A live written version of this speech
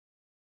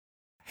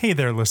Hey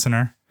there,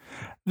 listener.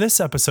 This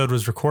episode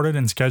was recorded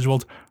and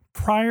scheduled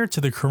prior to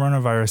the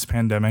coronavirus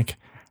pandemic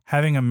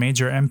having a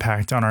major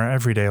impact on our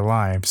everyday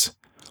lives.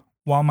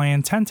 While my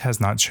intent has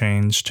not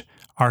changed,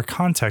 our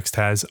context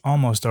has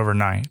almost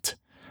overnight.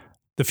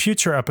 The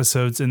future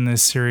episodes in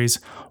this series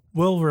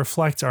will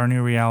reflect our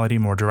new reality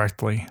more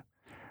directly.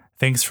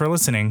 Thanks for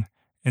listening.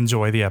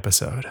 Enjoy the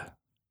episode.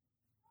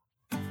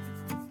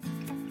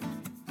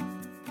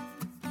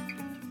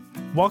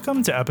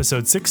 Welcome to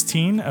episode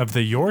 16 of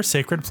the Your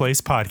Sacred Place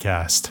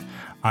podcast.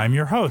 I'm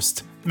your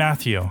host,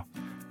 Matthew,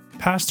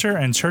 pastor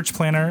and church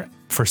planner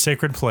for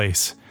Sacred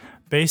Place,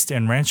 based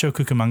in Rancho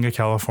Cucamonga,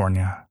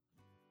 California.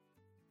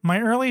 My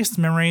earliest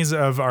memories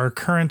of our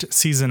current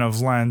season of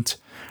Lent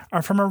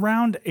are from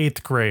around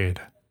 8th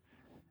grade.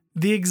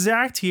 The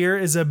exact year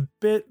is a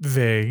bit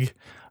vague,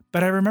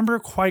 but I remember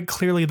quite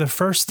clearly the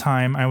first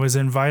time I was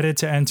invited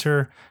to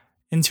enter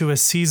into a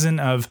season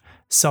of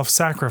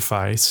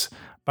self-sacrifice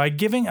by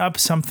giving up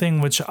something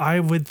which I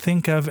would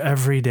think of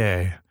every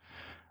day.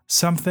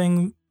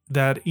 Something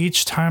that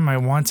each time I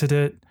wanted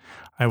it,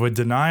 I would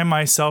deny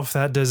myself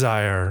that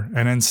desire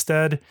and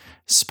instead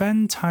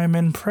spend time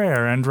in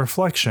prayer and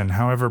reflection,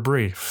 however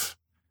brief.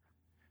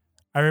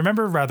 I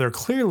remember rather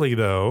clearly,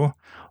 though,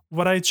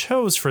 what I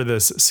chose for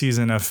this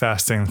season of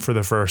fasting for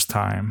the first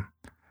time: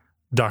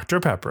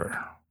 Dr.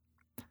 Pepper.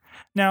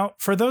 Now,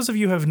 for those of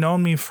you who have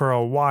known me for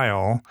a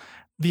while,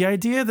 the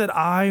idea that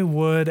I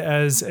would,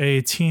 as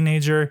a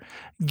teenager,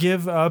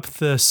 give up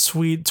the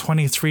sweet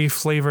 23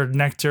 flavored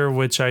nectar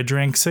which I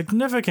drank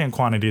significant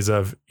quantities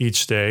of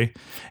each day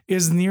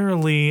is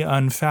nearly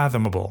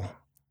unfathomable.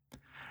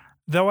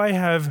 Though I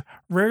have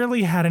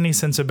rarely had any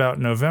since about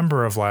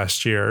November of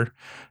last year,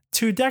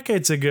 2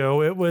 decades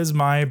ago it was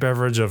my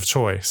beverage of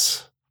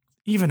choice,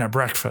 even at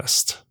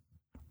breakfast.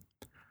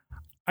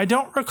 I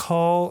don't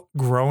recall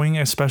growing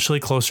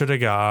especially closer to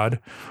God,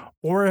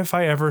 or if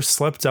I ever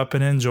slipped up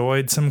and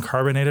enjoyed some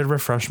carbonated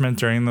refreshment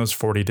during those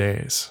 40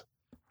 days.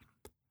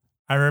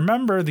 I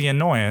remember the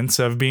annoyance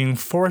of being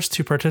forced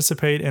to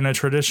participate in a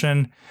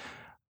tradition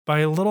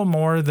by little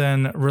more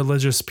than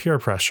religious peer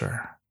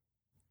pressure.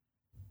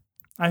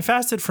 I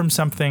fasted from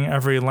something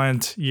every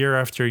Lent year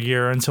after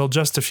year until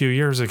just a few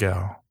years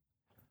ago.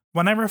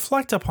 When I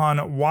reflect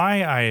upon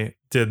why I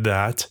did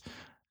that,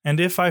 and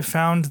if I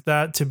found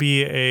that to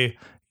be a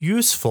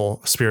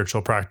useful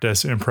spiritual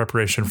practice in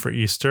preparation for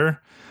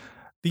Easter,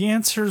 the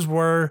answers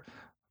were,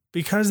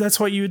 because that's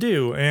what you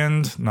do,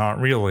 and not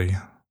really.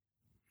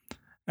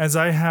 As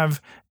I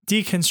have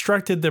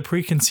deconstructed the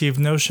preconceived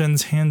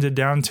notions handed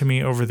down to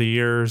me over the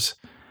years,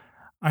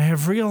 I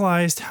have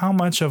realized how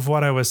much of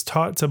what I was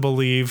taught to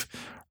believe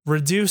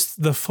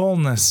reduced the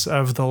fullness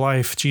of the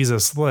life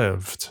Jesus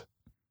lived.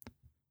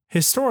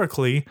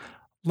 Historically,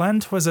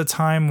 Lent was a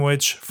time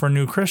which, for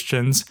new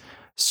Christians,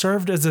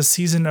 served as a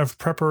season of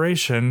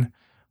preparation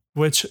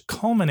which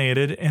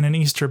culminated in an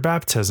Easter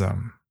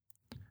baptism.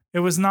 It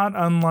was not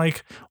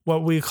unlike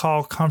what we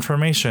call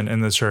confirmation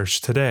in the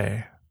church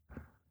today.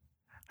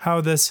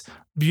 How this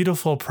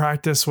beautiful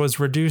practice was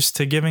reduced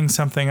to giving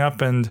something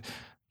up and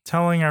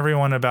telling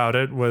everyone about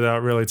it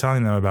without really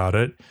telling them about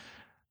it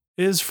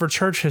is for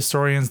church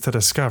historians to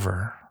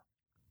discover.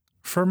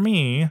 For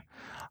me,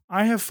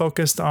 I have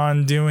focused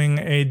on doing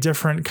a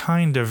different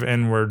kind of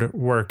inward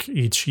work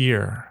each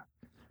year.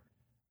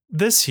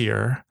 This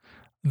year,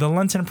 the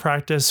Lenten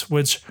practice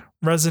which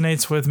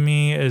resonates with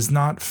me is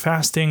not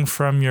fasting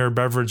from your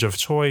beverage of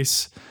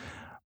choice,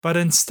 but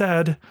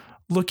instead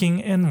looking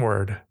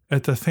inward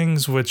at the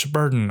things which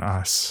burden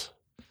us,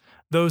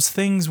 those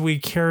things we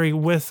carry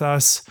with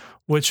us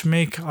which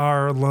make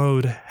our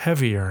load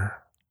heavier.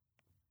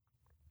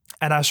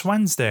 At Ash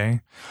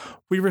Wednesday,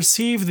 we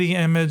receive the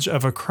image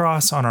of a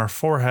cross on our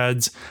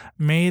foreheads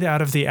made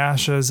out of the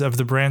ashes of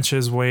the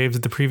branches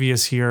waved the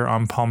previous year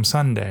on Palm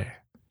Sunday.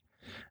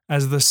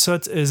 As the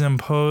soot is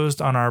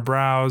imposed on our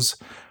brows,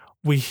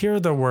 we hear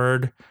the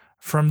word,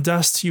 "From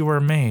dust you were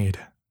made,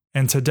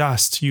 and to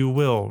dust you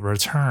will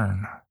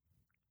return."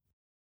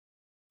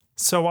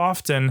 So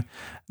often,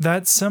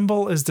 that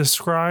symbol is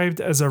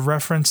described as a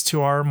reference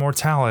to our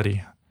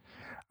mortality,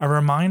 a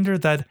reminder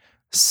that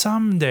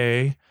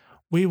someday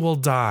we will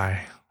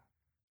die,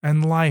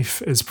 and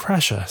life is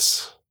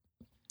precious.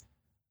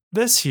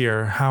 This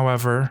year,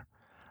 however,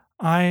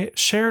 I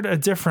shared a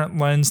different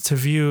lens to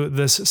view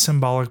this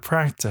symbolic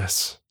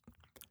practice.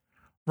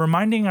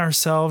 Reminding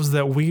ourselves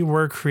that we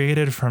were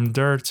created from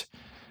dirt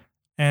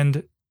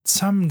and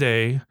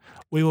someday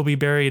we will be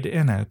buried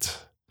in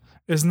it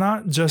is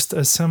not just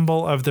a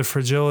symbol of the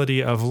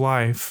fragility of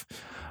life,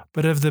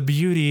 but of the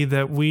beauty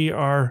that we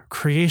are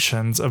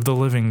creations of the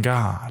living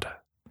God.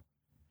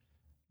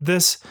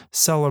 This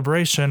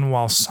celebration,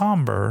 while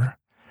somber,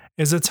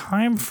 is a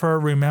time for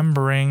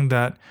remembering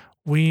that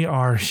we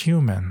are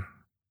human.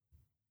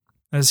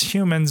 As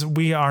humans,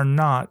 we are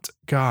not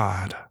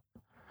God.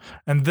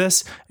 And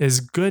this is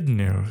good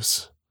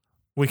news.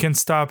 We can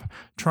stop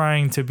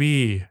trying to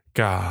be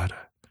God.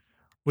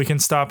 We can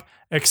stop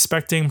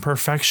expecting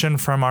perfection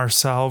from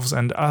ourselves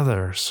and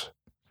others.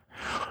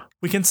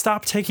 We can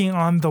stop taking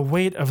on the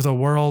weight of the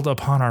world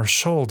upon our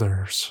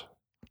shoulders.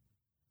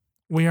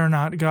 We are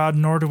not God,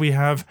 nor do we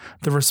have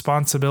the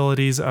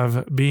responsibilities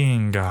of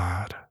being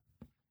God.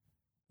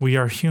 We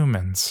are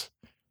humans,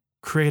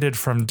 created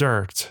from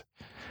dirt,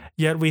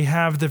 yet we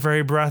have the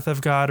very breath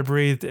of God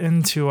breathed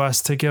into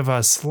us to give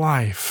us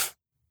life.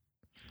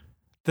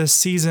 This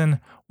season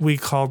we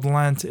called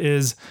Lent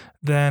is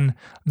then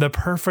the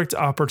perfect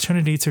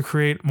opportunity to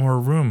create more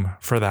room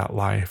for that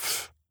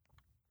life.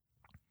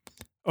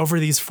 Over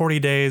these 40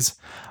 days,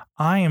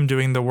 I am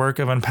doing the work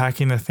of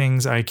unpacking the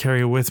things I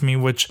carry with me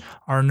which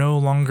are no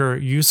longer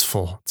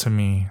useful to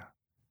me.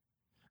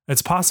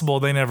 It's possible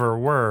they never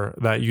were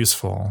that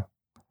useful.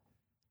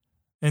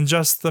 In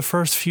just the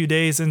first few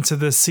days into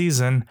this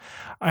season,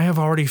 I have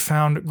already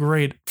found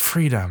great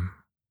freedom.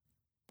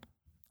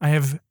 I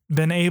have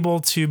been able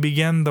to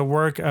begin the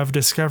work of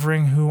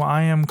discovering who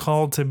I am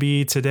called to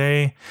be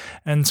today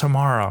and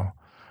tomorrow,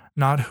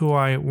 not who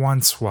I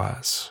once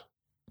was.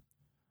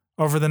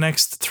 Over the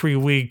next 3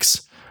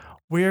 weeks,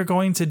 we are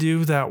going to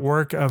do that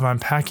work of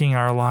unpacking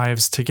our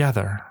lives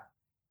together.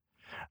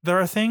 There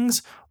are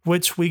things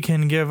which we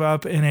can give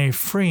up in a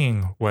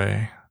freeing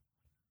way,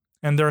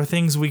 and there are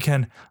things we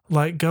can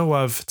let go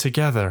of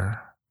together.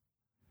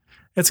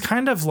 It's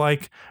kind of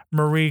like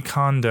Marie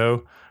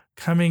Kondo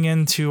coming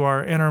into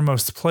our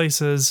innermost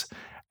places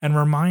and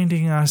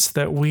reminding us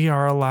that we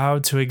are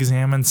allowed to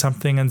examine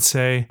something and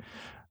say,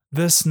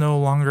 this no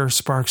longer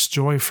sparks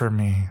joy for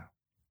me,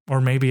 or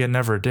maybe it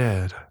never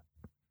did.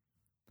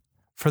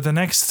 For the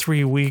next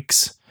 3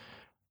 weeks,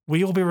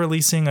 we will be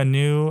releasing a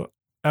new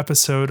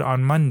episode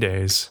on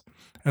Mondays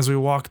as we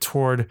walk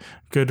toward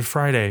Good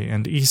Friday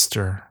and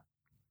Easter.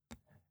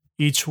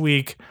 Each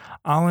week,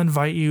 I'll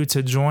invite you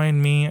to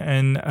join me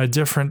in a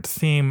different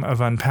theme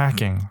of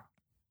unpacking.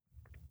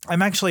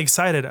 I'm actually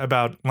excited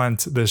about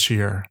Lent this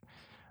year,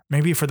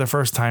 maybe for the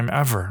first time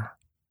ever.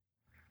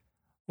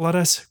 Let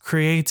us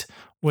create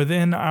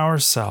within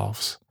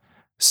ourselves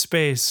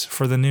space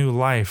for the new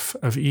life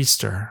of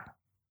Easter.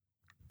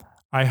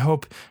 I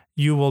hope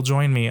you will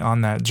join me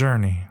on that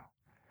journey,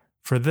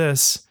 for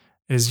this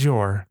is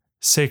your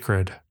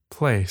sacred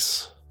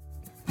place.